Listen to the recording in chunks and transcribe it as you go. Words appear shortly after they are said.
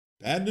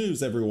Bad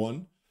news,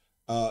 everyone.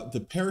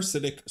 The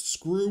parasitic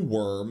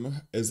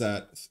screwworm is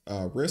at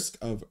risk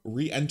of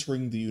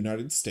re-entering the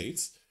United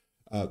States.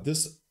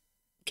 This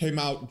came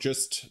out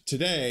just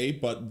today,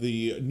 but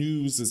the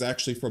news is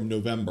actually from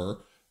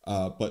November,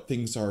 but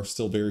things are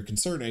still very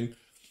concerning.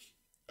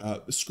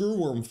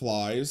 Screwworm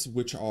flies,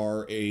 which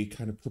are a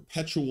kind of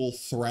perpetual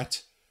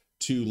threat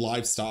to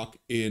livestock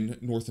in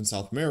North and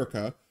South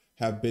America,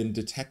 have been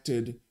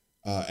detected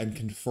and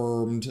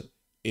confirmed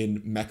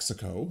in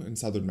Mexico, in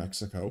southern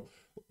Mexico,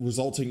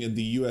 resulting in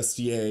the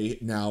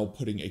USDA now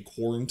putting a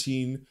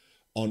quarantine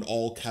on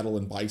all cattle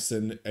and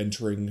bison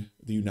entering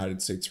the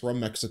United States from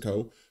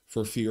Mexico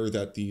for fear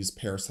that these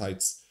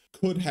parasites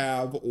could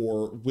have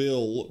or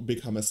will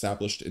become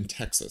established in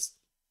Texas.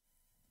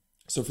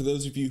 So for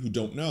those of you who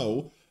don't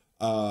know,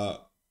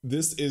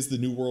 this is the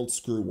New World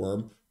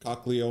screwworm,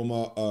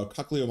 Cochleomya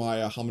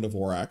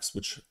hominivorax,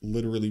 which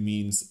literally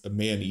means a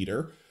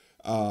man-eater.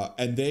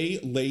 And they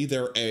lay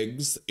their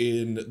eggs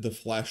in the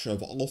flesh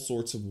of all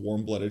sorts of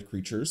warm-blooded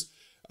creatures.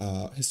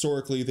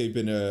 Historically, they've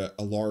been a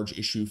large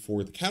issue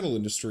for the cattle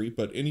industry,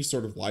 but any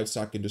sort of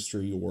livestock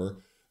industry or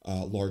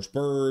large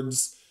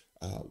birds,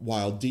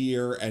 wild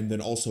deer, and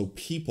then also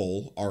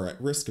people are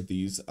at risk of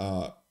these.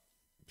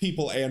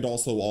 People and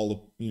also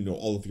all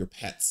of your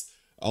pets,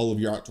 all of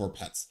your outdoor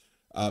pets.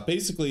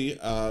 Basically,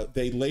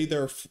 they lay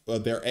their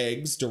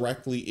eggs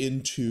directly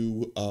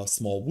into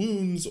small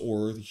wounds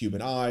or the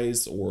human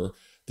eyes or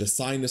the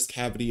sinus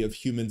cavity of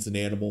humans and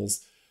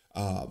animals,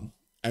 and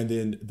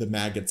then the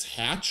maggots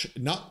hatch.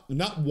 Not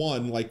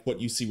one like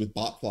what you see with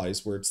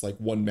botflies, where it's like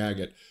one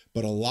maggot,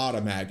 but a lot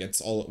of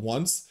maggots all at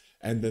once,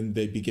 and then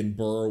they begin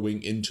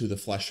burrowing into the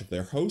flesh of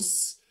their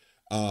hosts.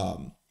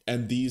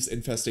 And these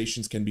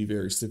infestations can be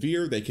very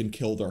severe. They can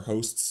kill their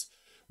hosts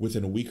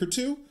within a week or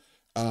two.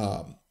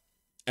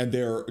 And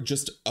they're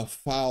just a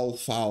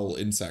foul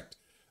insect.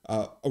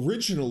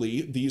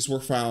 Originally, these were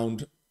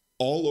found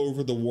all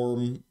over the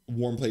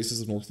warm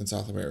places of North and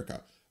South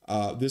America.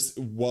 This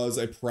was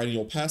a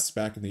perennial pest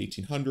back in the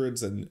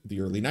 1800s and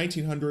the early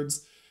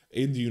 1900s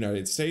in the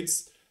United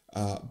States.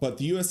 But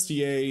the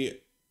USDA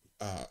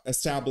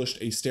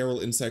established a sterile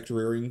insect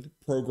rearing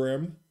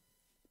program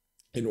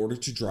in order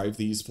to drive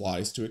these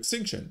flies to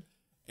extinction.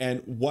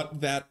 And what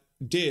that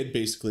did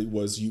basically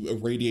was you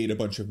irradiate a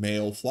bunch of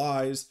male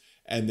flies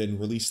and then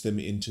release them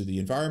into the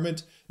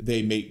environment.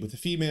 They mate with the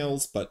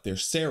females, but they're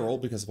sterile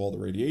because of all the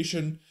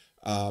radiation,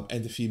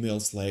 and the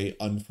females lay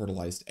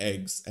unfertilized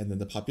eggs, and then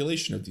the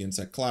population of the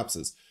insect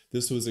collapses.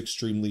 This was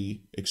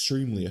extremely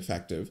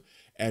effective,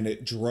 and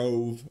it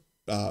drove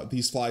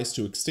these flies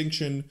to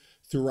extinction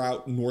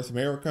throughout North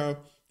America,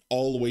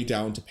 all the way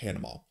down to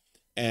Panama.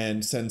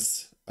 And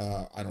since,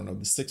 I don't know,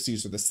 the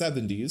 60s or the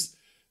 70s,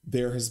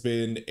 there has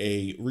been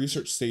a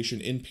research station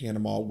in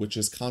Panama which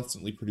is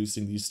constantly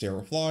producing these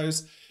sterile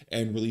flies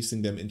and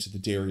releasing them into the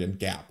Darien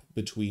Gap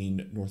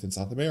between North and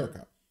South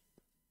America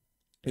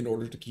in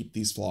order to keep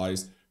these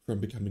flies from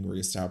becoming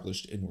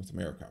reestablished in North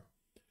America.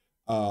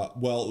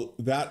 Well,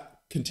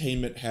 that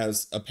containment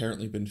has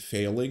apparently been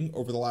failing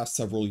over the last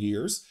several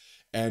years,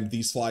 and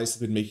these flies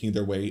have been making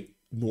their way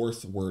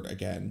northward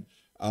again,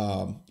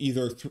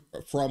 either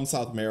from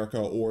South America,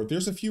 or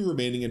there's a few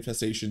remaining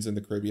infestations in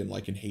the Caribbean,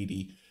 like in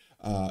Haiti.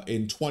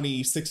 In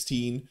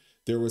 2016,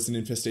 there was an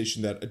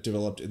infestation that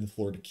developed in the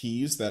Florida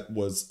Keys that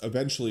was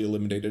eventually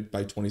eliminated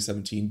by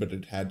 2017, but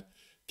it had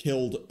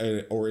killed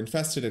or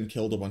infested and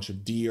killed a bunch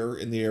of deer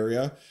in the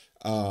area.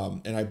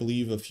 And I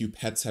believe a few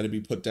pets had to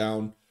be put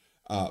down.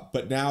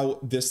 But now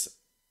this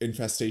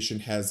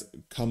infestation has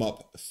come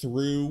up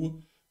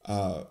through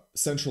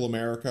Central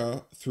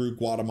America, through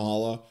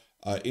Guatemala,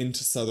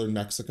 into southern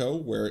Mexico,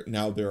 where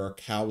now there are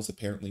cows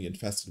apparently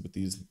infested with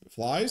these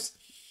flies.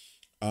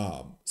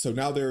 So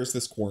now there's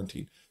this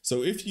quarantine.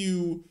 So if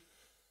you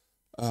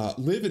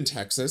live in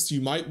Texas, you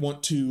might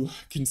want to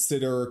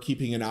consider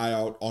keeping an eye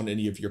out on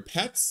any of your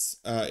pets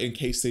in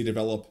case they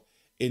develop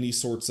any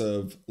sorts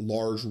of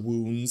large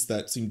wounds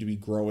that seem to be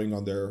growing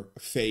on their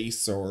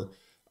face, or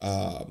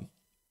on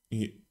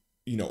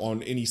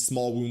any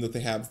small wound that they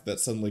have that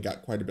suddenly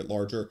got quite a bit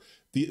larger.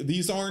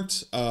 These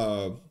aren't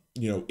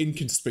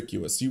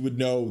inconspicuous. You would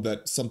know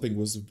that something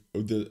was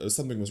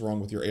wrong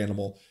with your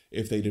animal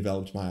if they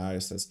developed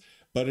myiasis.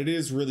 But it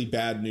is really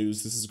bad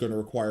news. This is going to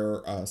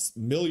require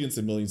millions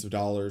and millions of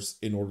dollars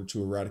in order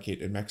to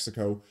eradicate in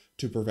Mexico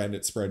to prevent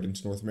it spread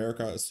into North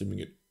America, assuming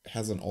it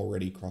hasn't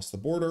already crossed the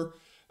border.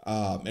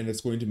 And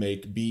it's going to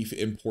make beef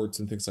imports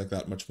and things like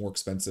that much more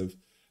expensive.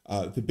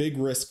 The big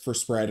risk for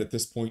spread at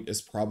this point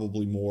is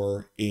probably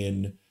more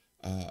in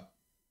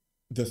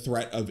the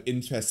threat of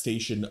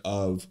infestation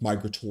of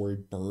migratory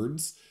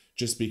birds,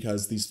 just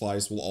because these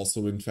flies will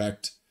also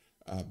infect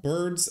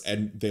birds,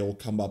 and they'll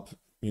come up.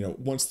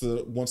 Once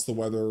the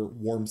weather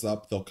warms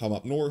up, they'll come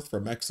up north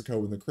from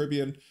Mexico and the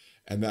Caribbean,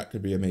 and that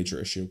could be a major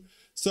issue.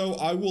 So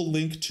I will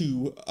link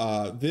to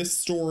this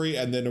story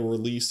and then a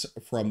release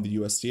from the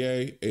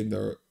USDA in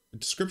the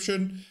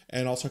description,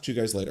 and I'll talk to you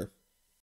guys later.